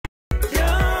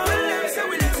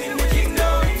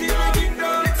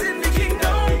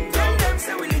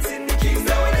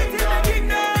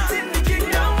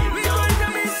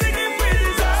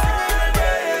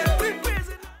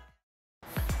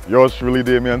Yours truly,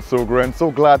 Damien Sogren.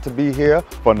 So glad to be here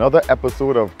for another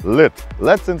episode of Lit.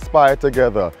 Let's inspire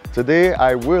together. Today,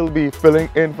 I will be filling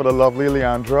in for the lovely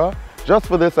Leandra just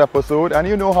for this episode, and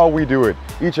you know how we do it.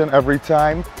 Each and every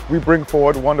time, we bring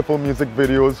forward wonderful music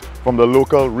videos from the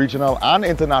local, regional, and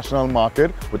international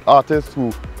market with artists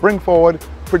who bring forward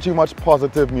pretty much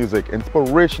positive music,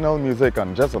 inspirational music,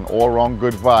 and just an all-round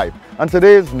good vibe. And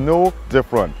today is no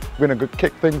different. We're gonna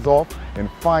kick things off in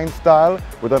fine style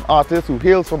with an artist who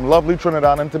hails from lovely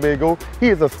Trinidad and Tobago. He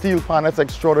is a steel panist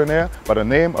extraordinaire by the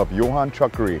name of Johan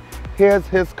Chakri. Here's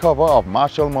his cover of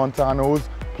Marshall Montano's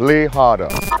Play Harder.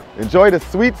 Enjoy the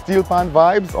sweet steel pan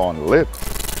vibes on Lit.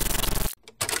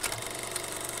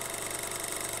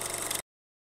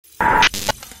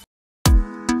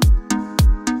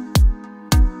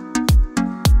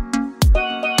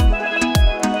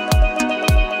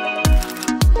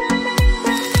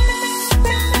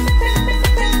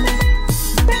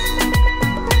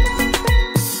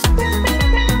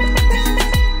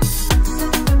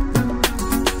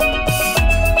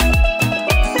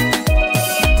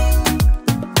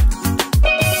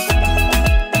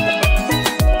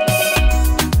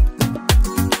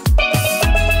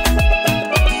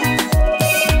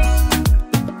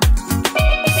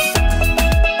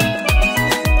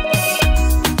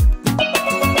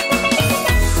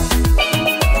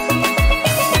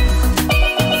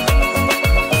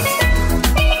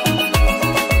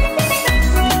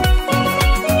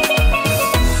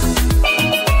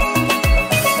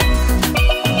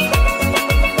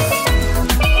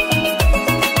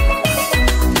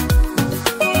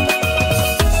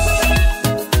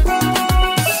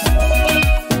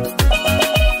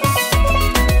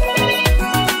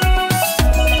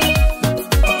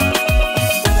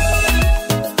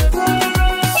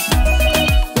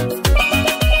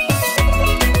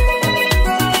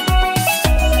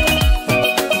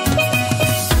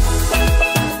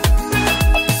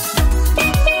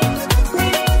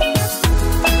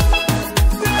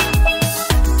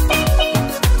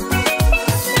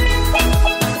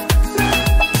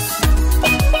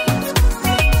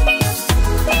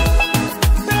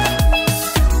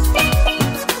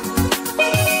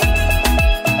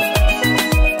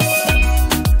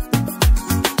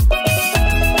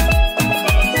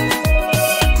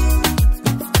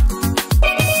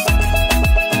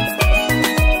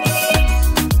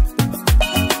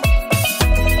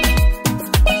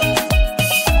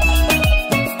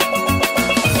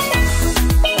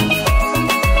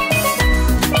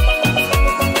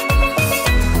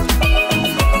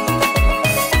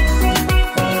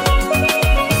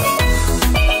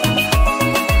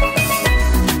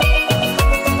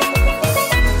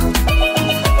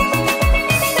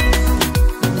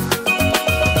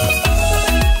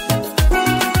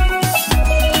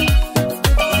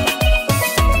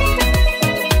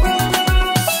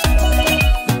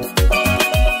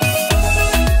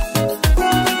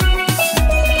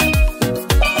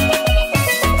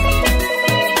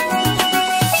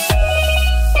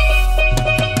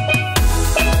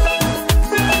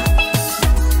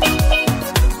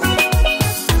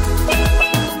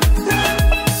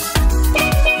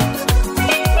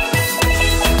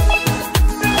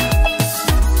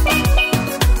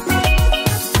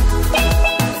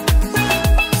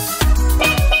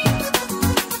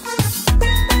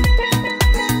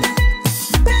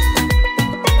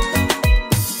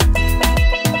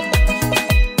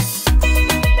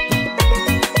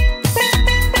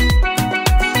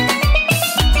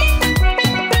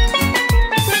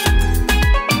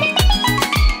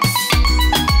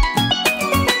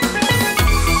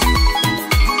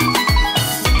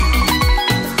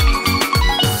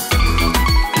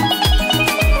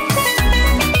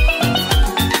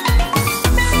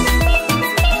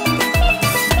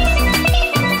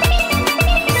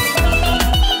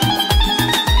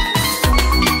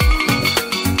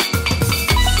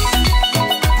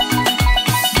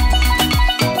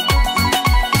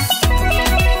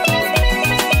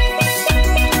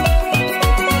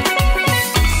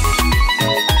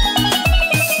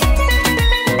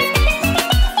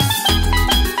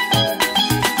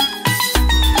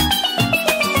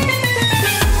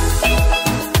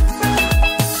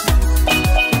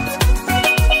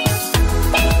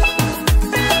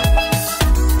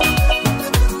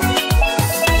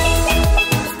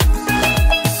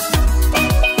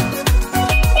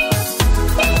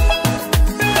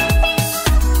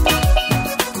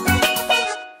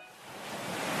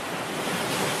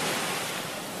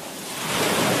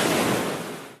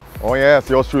 Oh yes,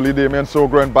 yours truly Damien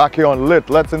Sogren back here on Lit.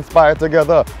 Let's inspire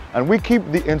together. And we keep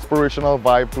the inspirational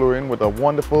vibe flowing with a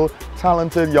wonderful,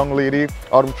 talented young lady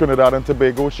out of Trinidad and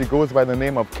Tobago. She goes by the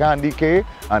name of Candy K.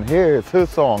 And here is her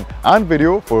song and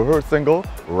video for her single,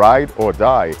 Ride or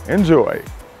Die. Enjoy.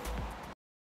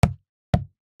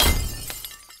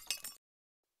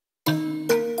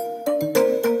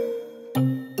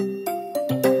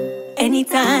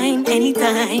 Anytime,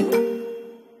 anytime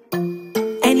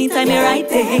you're right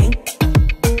there.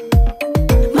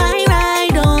 My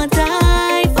ride or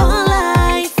die for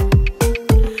life,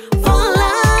 for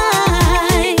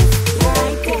life. You're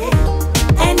right there.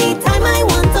 Anytime I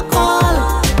want to call,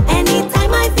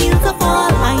 anytime I feel to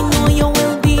fall, I know you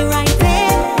will be right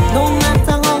there. No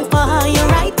matter how far, you're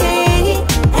right there.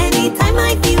 Anytime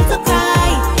I feel to cry,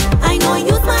 I know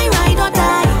you's my ride or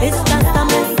die. It's just a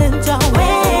messenger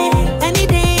way. Any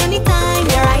day, anytime,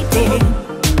 you're right there.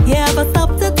 You ever stop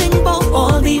to think about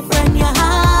all the friends you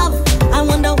have? I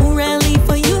wonder who really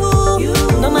for you.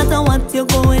 No matter what you're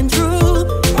going through.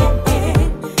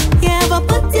 You ever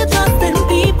put your trust in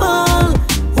people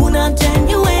who not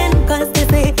genuine? Cause they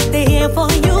say they're here for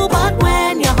you, but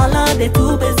when you holler, they're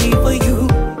too busy for you.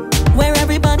 Where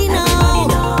everybody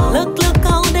know, look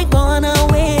how they gone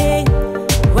away.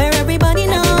 Where everybody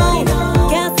know,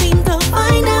 can't seem to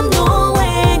find them no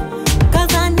way.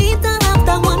 Cause I need to have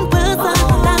that one person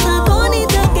that I don't need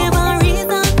to give a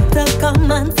reason to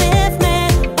come and save me.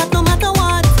 But no matter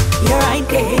what, you're right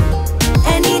there.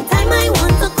 Anytime I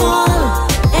want to call,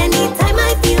 anytime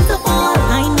I feel to fall,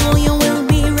 I know you will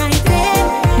be right there.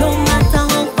 No matter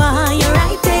how far, you're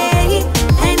right there.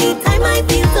 Anytime I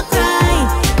feel to cry,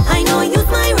 I know you's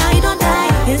my ride or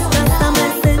die. It's just a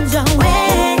messenger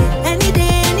way. Any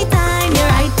day, anytime,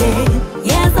 you're right there.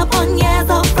 Years upon years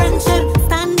of friendship,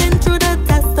 standing through the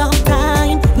test of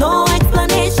time. No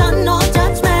explanation, no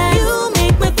judgment. You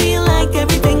make me feel like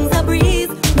everything's a breeze.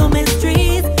 No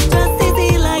mysteries, just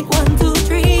easy like 1, 2,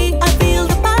 3. I feel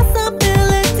the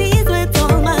possibilities with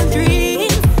all my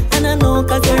dreams, and I know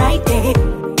cause you're right there.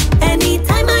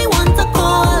 Anytime I want to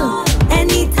call,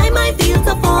 anytime I feel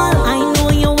to fall, I know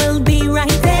you will be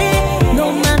right there.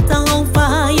 No matter how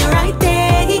far, you're right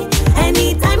there.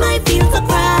 Anytime I feel to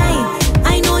cry,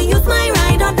 I know you's my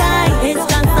ride or die. It's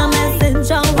just a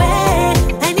messenger way.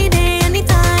 Any day,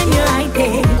 anytime, you're right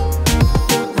there.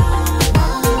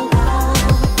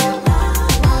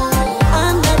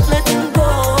 I'm not letting go.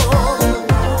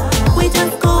 We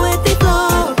just go with the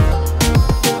flow.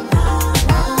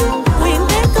 We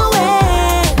make a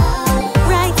way,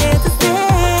 right here to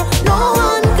stay. No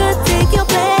one could take your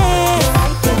place.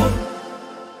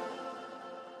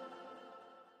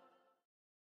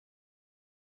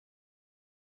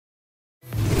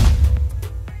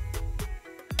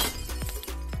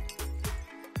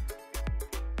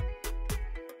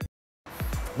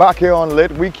 Back here on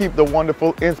Lit, we keep the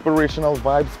wonderful inspirational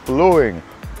vibes flowing.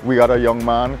 We got a young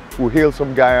man who hails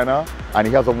from Guyana, and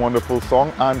he has a wonderful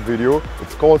song and video.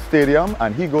 It's called Stadium,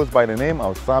 and he goes by the name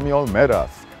of Samuel Medas.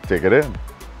 Take it in.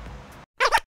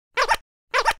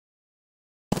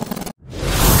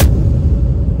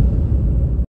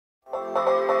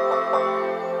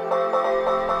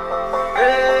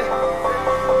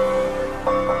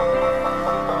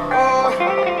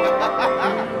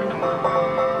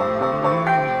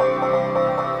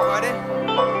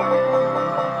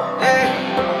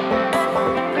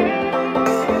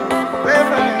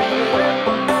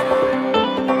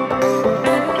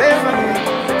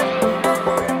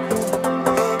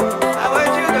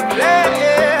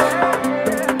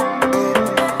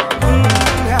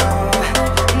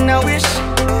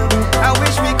 I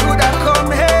wish we could have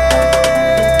come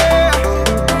here,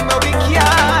 but we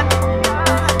can't.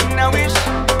 I wish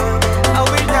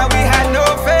that we had no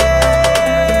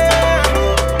fear.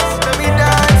 So we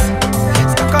dance,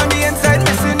 stuck on the inside,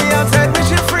 missing the outside,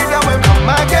 wishing freedom will come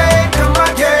again.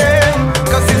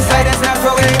 Cause inside is not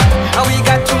for way, and we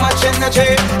got too much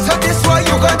energy. So this what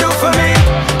you gonna do for me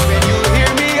when you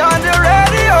hear me on the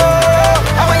radio?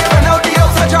 And when you run out the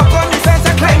house, I jump on the fence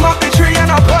and climb up the tree and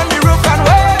up on the roof and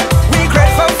wave. We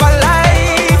grateful for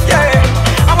life,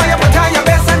 yeah. And when you put on your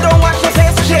best and don't watch your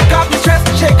face, shake up the stress,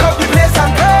 shake up the place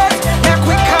and curse, make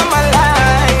we come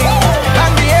alive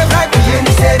and behave like we in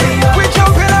the city. We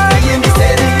jumping like we in the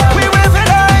city. We waving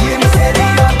like we in the city.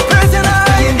 Praising like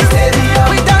we in the city.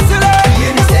 We dancing like we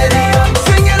in the city.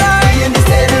 Singing like we in the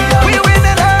city. We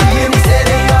winning like we in the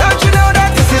city.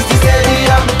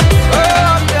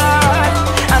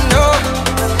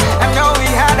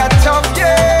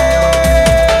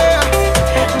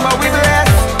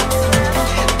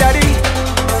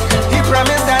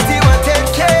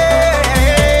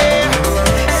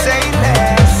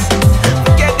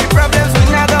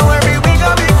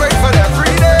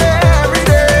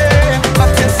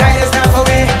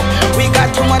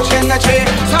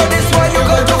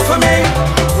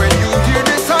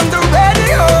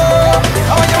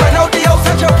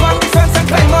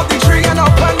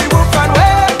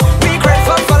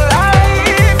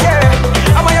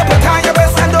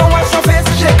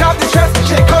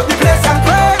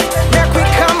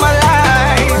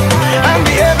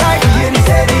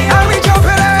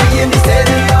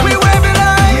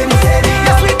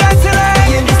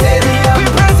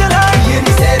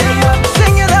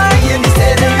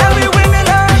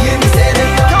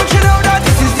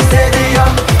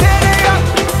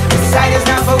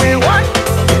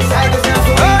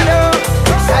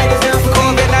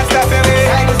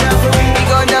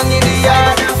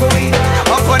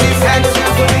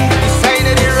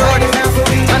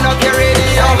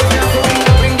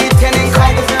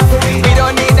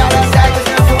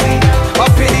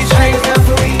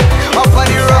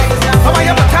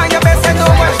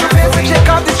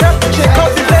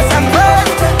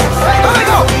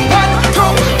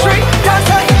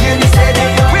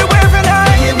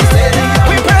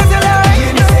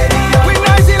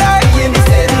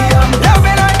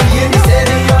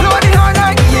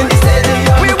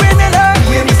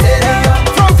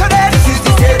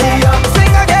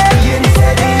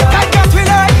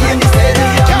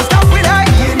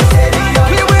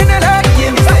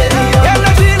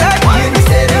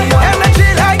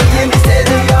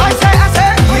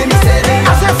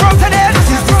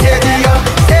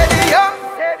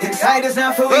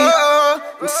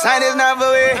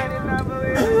 way.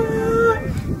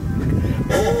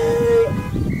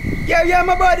 Yeah,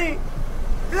 my buddy.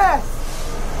 Bless.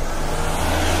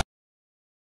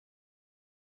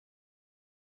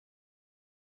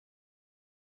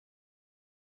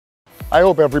 I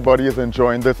hope everybody is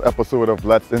enjoying this episode of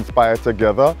Let's Inspire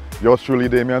Together. Yours truly,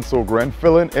 Damian Sogren,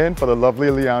 filling in for the lovely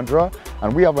Leandra.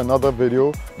 And we have another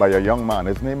video by a young man.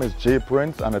 His name is J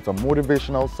Prince, and it's a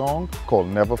motivational song called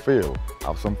Never Fail.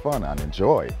 Have some fun and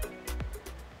enjoy.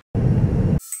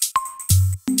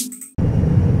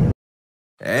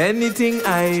 Anything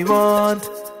I want,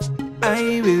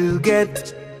 I will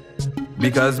get.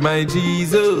 Because my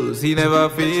Jesus, he never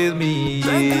failed me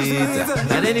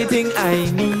yet. And anything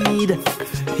I need,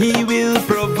 he will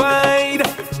provide.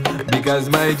 Because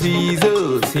my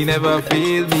Jesus, he never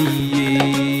failed me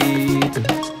yet.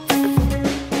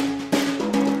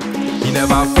 He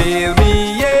never failed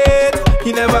me yet.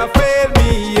 He never failed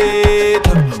me yet.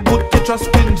 Put your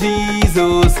trust in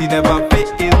Jesus, he never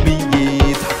failed me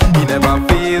yet. He never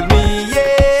failed me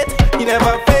yet. He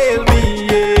never failed me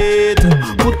yet.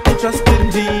 Put your trust in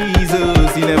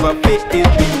Jesus, he never failed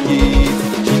me yet.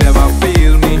 He never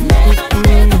failed me.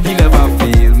 He never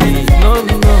failed me. No,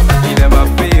 he never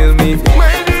failed me.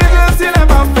 My Jesus, he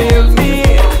never failed me.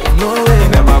 No, he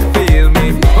never failed me.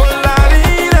 Oh Lord,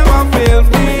 he never failed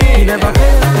me. He never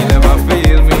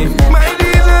failed me. My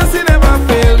Jesus, he never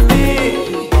failed me.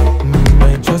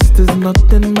 My trust is not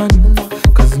in man,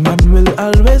 cause man will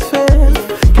always fail.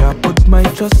 Can't put my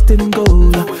trust in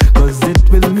gold, cause it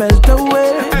will melt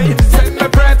away. Hey, send my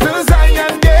prayer to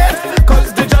Zion gate,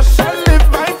 cause the just shall live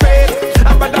by faith.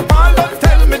 And by the Paul don't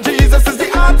tell me Jesus is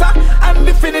the author and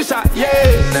the finisher,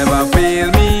 yeah. Never fail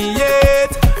me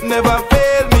yet, never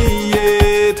fail me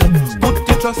yet. Put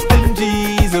your trust in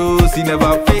Jesus, he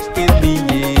never failed me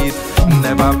yet.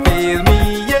 Never fail me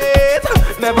yet,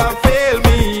 never fail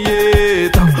me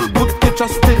yet. Put your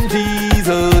trust in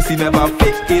Jesus, he never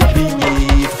failed me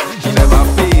yet. He never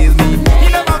failed me, he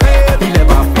never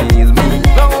failed me.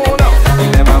 No, he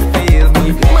never failed me.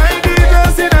 My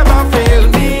Jesus, he never failed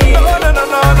me. No,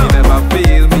 he never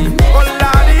failed me. Oh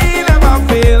Lord, he never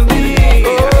failed me.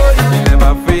 Oh, he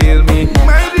never failed me.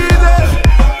 My Jesus.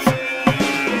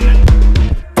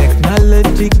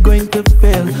 Technology going to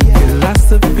fail,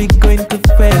 philosophy going to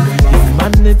fail,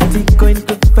 humanity going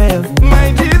to fail. My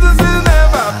Jesus will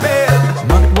never fail.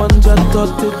 Not one jot or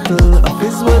tittle of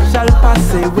his word shall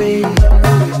pass away.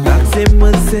 That's him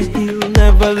will say he'll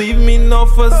never leave me nor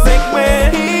forsake me.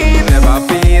 He never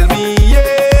failed me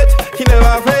yet. He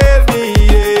never failed me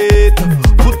yet.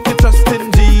 Put your trust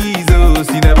in Jesus.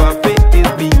 He never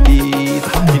failed me yet.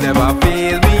 He never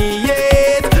failed me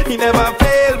yet. He never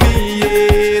failed me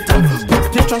yet.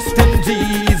 Put your trust in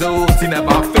Jesus. He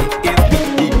never failed me yet.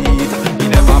 He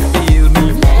never failed me.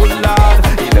 Oh Lord,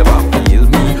 he never failed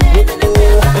me.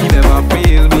 Oh, he never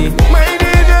failed me. My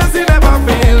Jesus, he never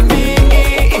failed me.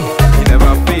 He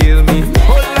never failed me.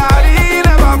 Oh Lord, he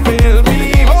never failed me.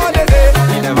 Oh,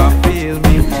 he never failed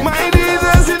me. My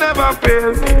Jesus, he never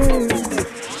failed me.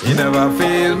 He never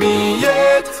failed me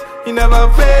yet. He never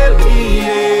failed me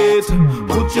yet.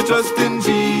 Put your trust in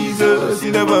Jesus. He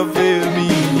never failed me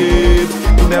yet.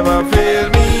 He never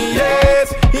failed me yet.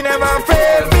 He never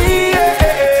failed me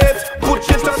yet. Put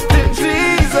your trust in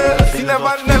Jesus. He never.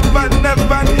 Oh,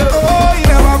 he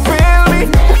never failed me.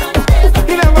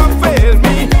 He never failed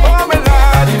me. Oh my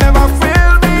Lord, he never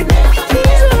failed me. He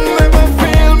never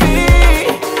failed me.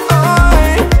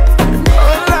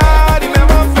 Oh Lord, he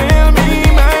never failed me.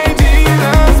 My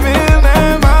Jesus will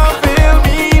never fail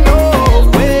me. No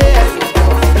way.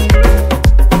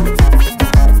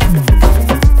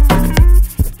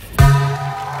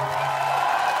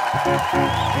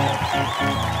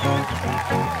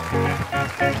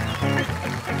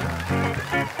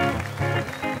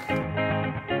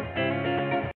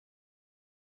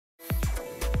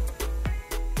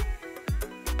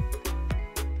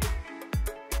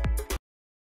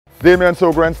 Damian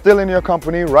Sogren still in your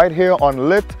company right here on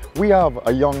Lit. We have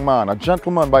a young man, a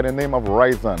gentleman by the name of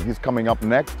Ryzen. He's coming up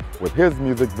next with his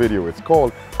music video. It's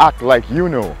called Act Like You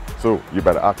Know. So you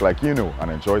better act like you know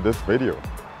and enjoy this video.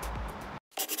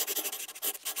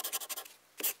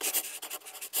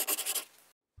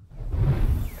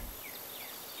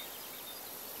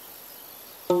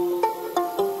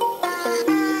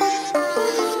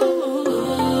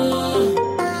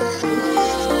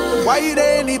 Why you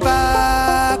there in the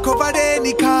back, over there in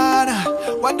the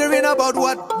corner, wondering about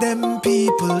what them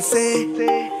people say?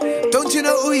 Don't you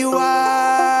know who you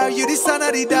are? You're the son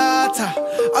of the daughter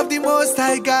of the Most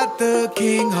High God, the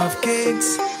King of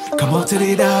Kings. Come out to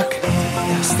the dark,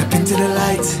 step into the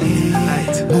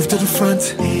light, move to the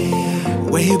front.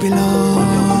 where you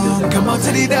belong. Come out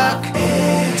to the dark,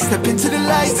 step into the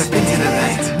light,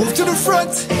 move to the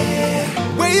front,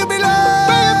 where you belong.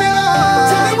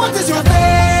 Tell me what is your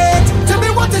fate, tell me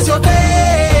what is your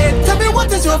fate, tell me what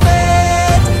is your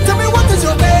fate, tell me what is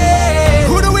your fate.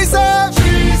 Who do we serve?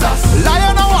 Jesus.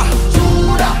 Lion or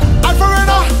Judah, Alpha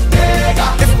and Omega.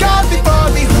 If God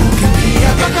before me, who can be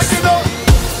against me?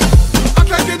 Act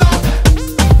like you know,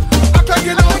 act like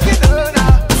you know, act like you know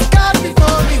now. If God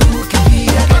before me, who can be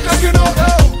against me? Act like you know,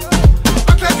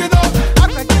 act like you know,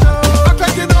 act like you know, act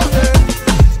like you know.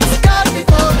 If God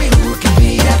before me, who can be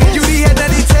against me? You the head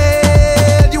and the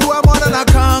tail, you are more than a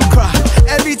conqueror.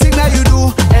 Everything that you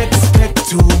do, expect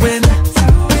to win.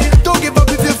 Don't give up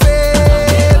if you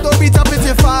fail, don't beat up if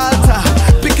you falter.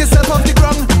 Pick yourself off the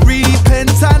ground,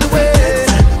 repent and wait.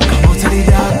 Come out to the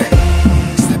dark,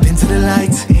 step into the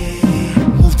light,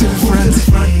 move to the front,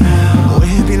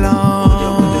 where you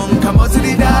belong. Come out to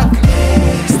the dark,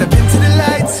 step into the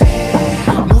light,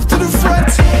 move to the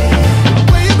front,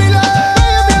 where you belong.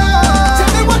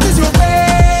 Tell me what is your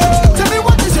fate, tell me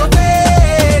what is your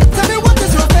fate, tell me what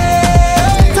is your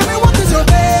fate, tell me what is your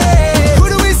fate. Who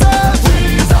do we serve?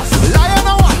 Jesus. Lion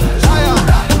or what? Lion.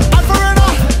 Alpha and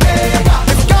Omega.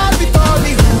 If God before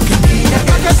me, who can be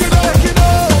against me? Act like you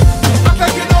know, act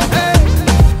like you know, hey.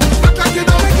 Act like you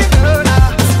know, make it know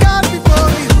now. If God before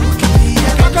me, who can be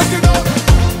against me? Act like you know,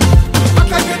 act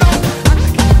like you know,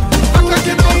 act like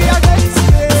you know, against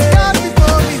me. If God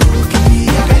before me, who can be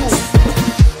against me?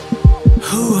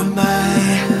 Who am I?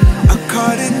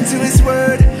 According to His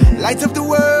word, light of the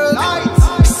world,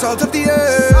 salt of the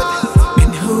earth.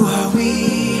 And who are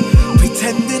we?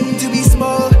 Pretending to be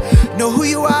small. Know who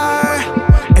you are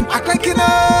and act like you know.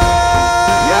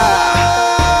 Yeah.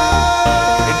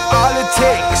 And all it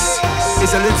takes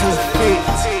is a little faith.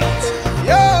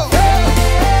 Yo.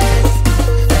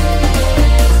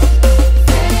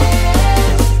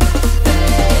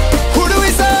 Who do we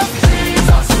serve?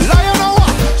 Jesus. Lion or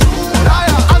what?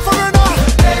 Lion. Alpha and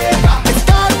Omega. If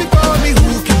God before me,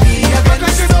 who can be against me? Act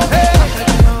like you know, hey.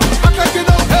 Act like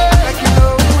you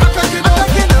know, act like you know, act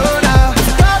like you know now. If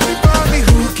God before me,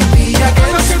 who can be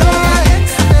against me?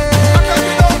 Act like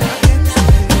you know,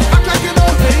 act like you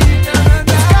know, hey. If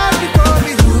God before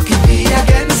me, who can be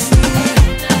against me?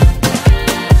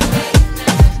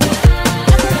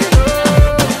 Act like you know,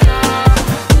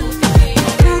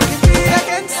 who can be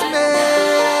against me?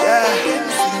 Yeah.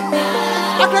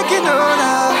 Act like you know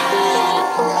now.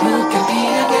 Who can be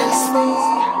against me?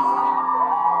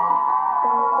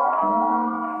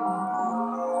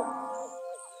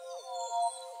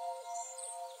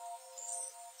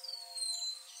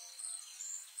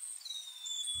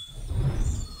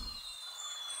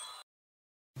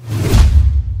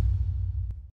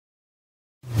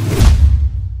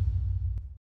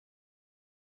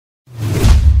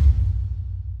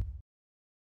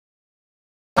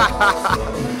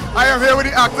 I am here with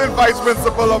the acting vice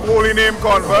principal of Holy Name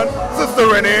Convent, Sister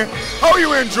Renee. How are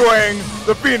you enjoying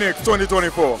the Phoenix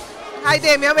 2024? Hi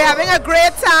Damien, we're having a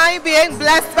great time being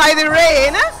blessed by the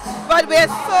rain, but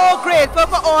we're so grateful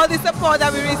for all the support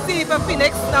that we receive for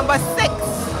Phoenix number 6,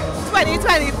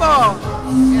 2024.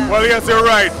 Yeah. Well, yes, you're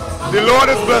right. The Lord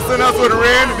is blessing us with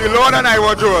rain, the Lord and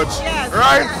Iowa George. Yes,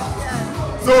 right? yes,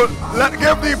 yes. So let's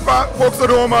give the folks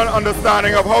at home an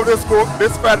understanding of how this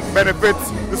fete benefits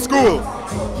the school.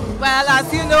 Well, as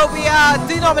you know, we are a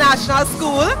denominational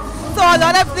school, so a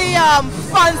lot of the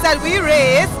funds that we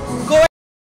raise go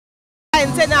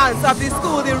in maintenance of the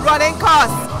school, the running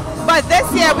costs. But this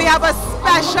year we have a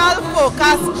special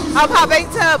focus of having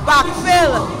to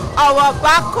backfill our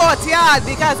back courtyard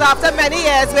because after many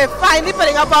years we're finally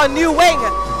putting up our new wing.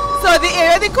 So the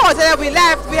area of the courtyard that we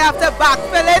left, we have to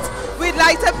backfill it. We'd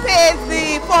like to paint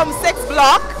the Form 6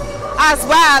 block as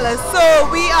well. So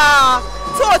we are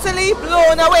totally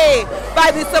blown away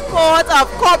by the support of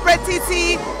corporate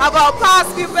TT, of our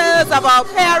past pupils, of our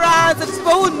parents, and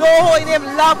people who know Holy Name,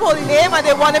 love Holy Name, and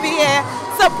they want to be here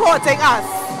supporting us.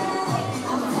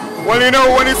 Well, you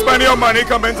know, when you spend your money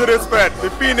coming to this fete, the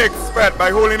Phoenix fete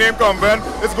by Holy Name Convent,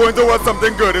 it's going towards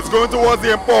something good. It's going towards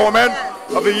the empowerment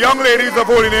of the young ladies of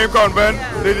Holy Name Convent,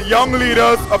 the young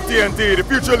leaders of TNT, the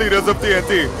future leaders of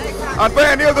TNT. And for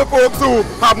any of the folks who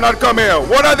have not come here,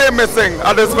 what are they missing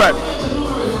at this fete?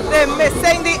 They're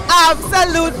missing the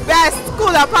absolute best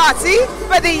cooler party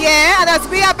for the year, and as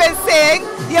we have been saying,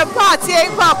 you're partying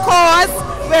for a cause.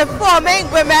 We're forming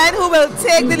women who will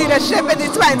take the leadership in the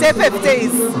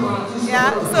 2050s.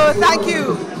 Yeah, so thank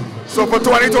you. So for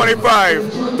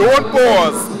 2025, don't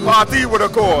pause, party with a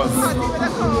cause. Party with a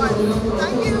cause.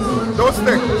 Thank you. Don't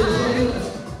stick.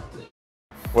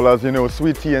 Well, as you know,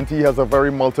 Sweet TNT has a very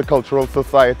multicultural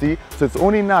society, so it's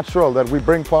only natural that we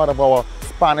bring part of our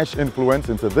Spanish influence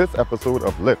into this episode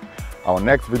of Lit. Our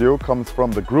next video comes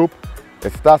from the group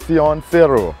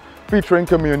Se06, featuring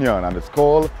Communion, and it's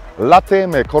called Late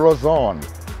Mi Corazón.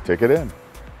 Take it in.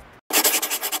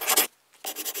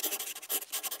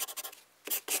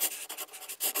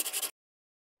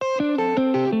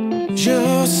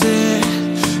 Yo sé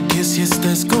que si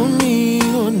estás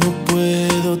conmigo no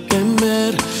puedo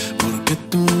temer, porque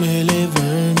tú me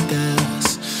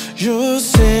levantas. Yo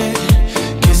sé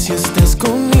que si estás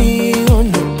conmigo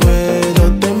no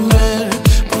puedo temer,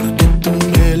 porque tú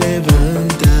me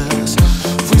levantas.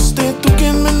 Fuiste tú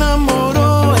quien me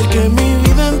enamoró, el que mi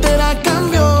vida entera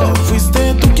cambió.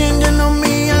 Fuiste tú quien llenó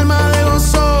mi alma de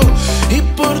gozo, y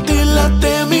por ti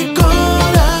late mi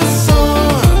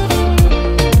corazón.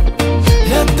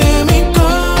 Late mi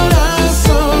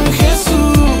corazón,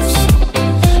 Jesús.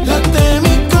 Late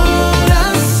mi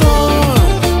corazón.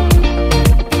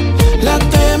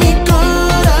 Late mi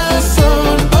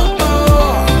corazón, oh,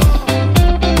 oh.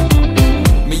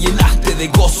 Me llenaste de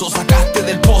gozo, sacaste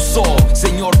del pozo.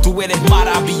 Señor, tú eres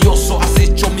maravilloso. Has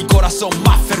hecho mi corazón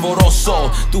más fervoroso.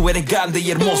 Tú eres grande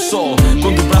y hermoso.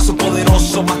 Con tu brazo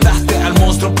poderoso mataste al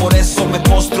monstruo. Por eso me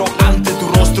postro ante tu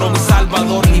rostro. Mi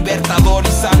salvador, libertador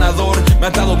y sanador. Me ha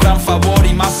dado gran favor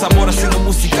y más amor, haciendo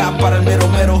música para el mero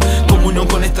mero. Comunión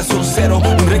con estación cero.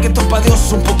 Un reggaetón pa'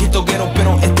 Dios, un poquito guero,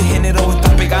 pero este género está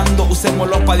pegando.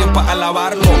 Usémoslo pa' Dios pa'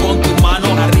 alabarlo. Con tu mano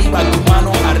arriba, tu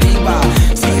mano arriba.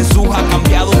 Si Jesús ha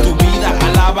cambiado tu vida,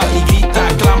 alaba y grita,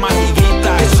 clama y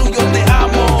grita. Jesús, yo te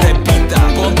amo. Repita,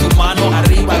 con tu mano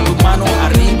arriba, tu mano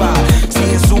arriba. Si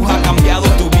Jesús ha cambiado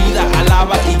tu vida,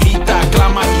 alaba y grita,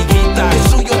 clama y grita.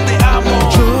 Jesús, yo te amo.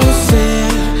 Yo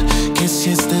sé que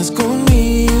si estás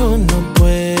conmigo no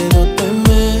puedo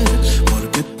temer,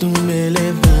 porque tú me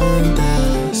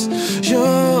levantas.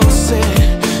 Yo sé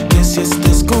que si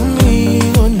estás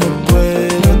conmigo no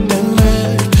puedo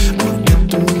temer, porque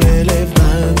tú me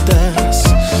levantas.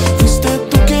 Fuiste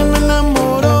tú quien me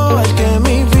enamoró, el que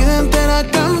mi vida entera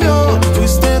cambió.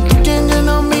 Fuiste tú quien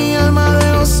llenó mi alma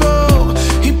de gozo,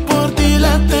 y por ti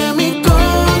late mi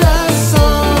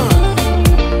corazón.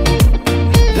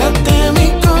 Late mi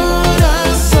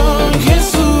corazón,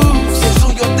 Jesús.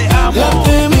 Jesús, yo te amo.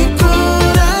 Late mi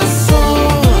corazón.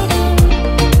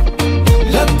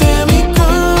 Late mi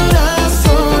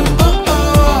corazón, oh,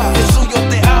 oh. Jesús, yo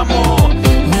te amo.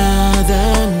 Nada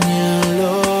ni a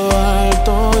lo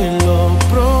alto y lo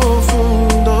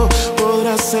profundo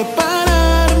podrá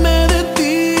separarme de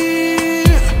ti.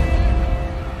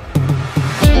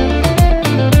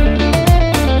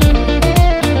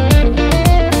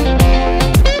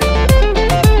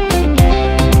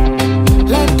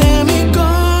 Late mi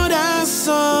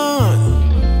corazón.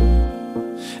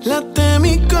 Late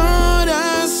mi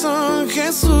corazón,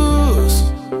 Jesús.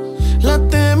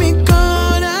 Late mi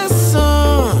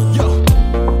corazón.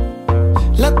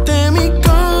 Late mi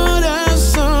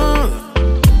corazón.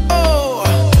 Oh,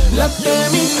 late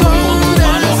mi Con tu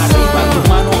mano arriba, tu corazón.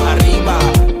 mano arriba.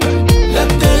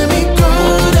 Late mi Con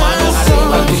tu mano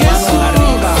arriba, corazón, tu mano Jesús.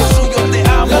 arriba. Jesús, yo te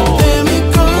amo. Late mi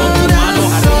Con tu mano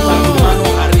arriba, tu corazón. mano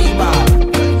arriba.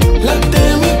 Late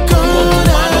mi Con tu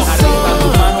mano arriba, tu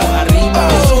corazón. mano arriba.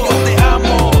 Jesús, yo te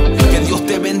amo. Que Dios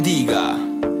te bendiga.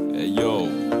 Hey yo,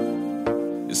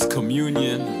 it's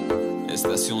Communion,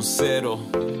 estación cero.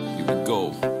 Here we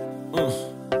go.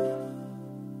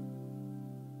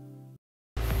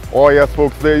 Oh yes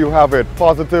folks, there you have it.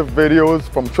 Positive videos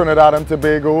from Trinidad and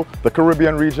Tobago, the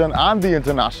Caribbean region and the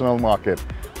international market.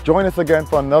 Join us again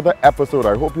for another episode.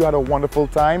 I hope you had a wonderful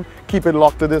time. Keep it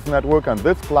locked to this network and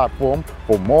this platform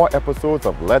for more episodes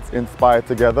of Let's Inspire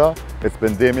Together. It's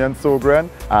been Damian Sogren,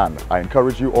 and I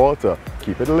encourage you all to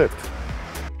keep it lit.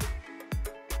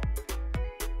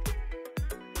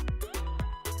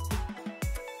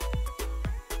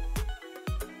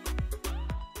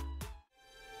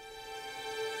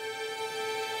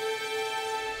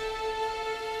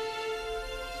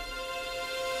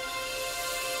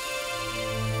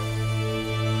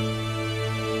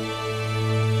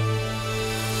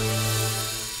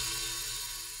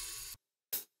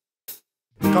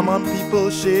 Come on people,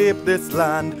 shape this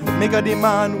land. Make a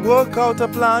demand, work out a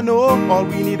plan. Oh, all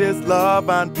we need is love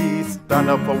and peace. Stand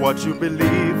up for what you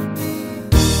believe.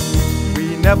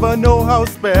 We never know how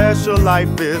special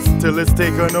life is till it's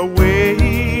taken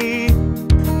away.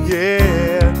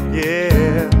 Yeah,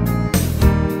 yeah.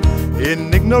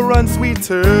 In ignorance we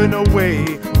turn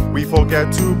away. We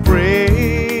forget to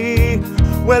pray.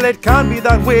 Well, it can't be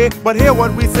that way, but hear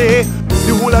what we say.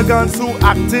 Do hooligans who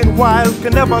acting wild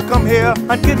can never come here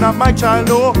and kidnap my child.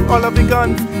 No, all of the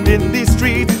guns in the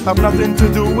street have nothing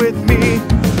to do with me.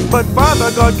 But Father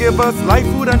God gave us life,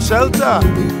 food and shelter.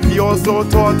 He also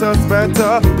taught us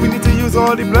better. We need to use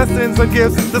all the blessings and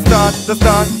gifts to start it.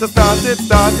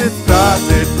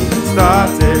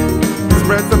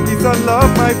 Spread some peace and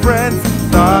love, my friends.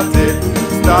 Start it.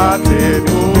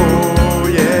 Oh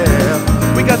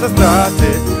yeah, we got to start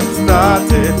it.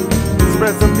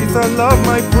 Spread some peace and love,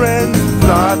 my friends.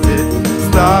 Start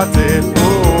it.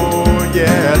 Oh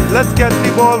yeah, let's get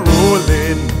the ball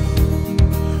rolling.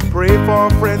 Pray for our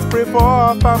friends, pray for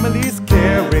our families,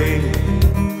 caring.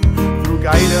 Through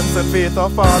guidance and faith our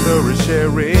Father is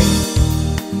sharing.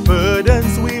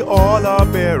 Burdens we all are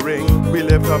bearing, we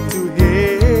lift up to Him.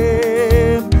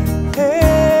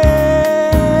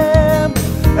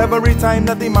 Every time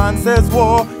that the man says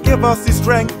war, give us the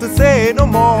strength to say no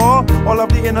more. All of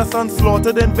the innocents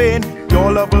slaughtered in vain,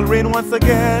 your love will reign once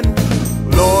again.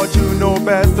 Lord, you know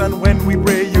best, and when we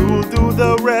pray you'll do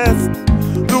the rest.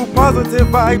 Through positive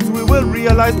vibes we will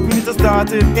realize we need to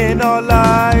start it in our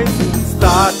lives.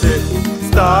 Start it.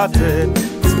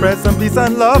 Spread some peace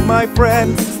and love, my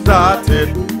friends. Start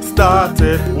it.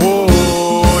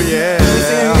 Oh yeah. We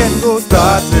sing again, go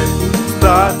start it.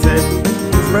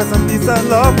 Spread some peace and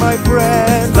love, my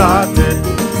friends. Start it.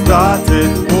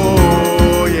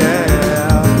 Oh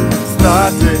yeah.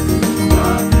 Start it.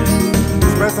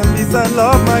 Spread some peace and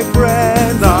love, my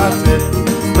friends.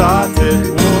 Start it.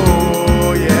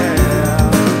 Oh yeah.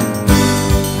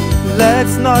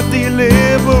 Let's not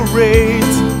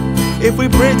deliberate. If we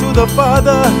pray to the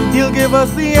Father, He'll give us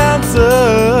the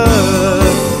answer.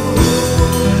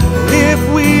 If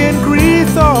we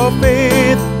increase our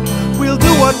faith, we'll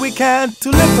do what we can to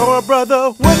lift our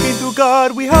brother. Working to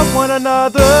God, we help one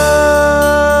another.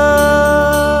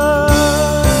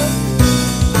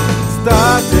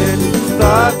 Start it.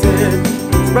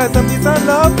 Spread some peace and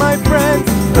love, my friends.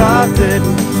 Start it.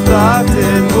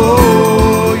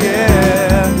 Oh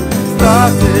yeah.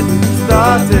 Start it.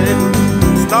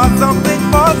 Start something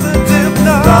positive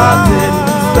now.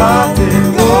 Start it.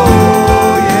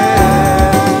 Oh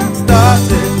yeah. Start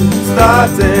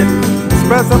it.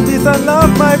 Spread some peace and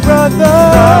love, my brother.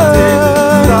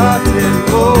 Start it.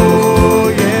 Oh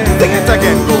yeah. Sing it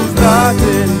again, go. Start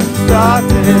it.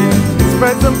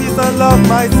 Spread some peace and love,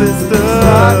 my sister.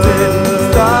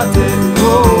 Start it.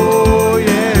 Oh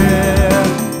yeah.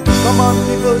 Come on,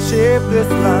 people, shape this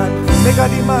land. Make a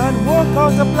demand, work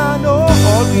out a plan. Oh,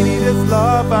 all we need is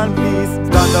love and peace.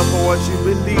 Stand up for what you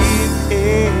believe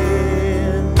in.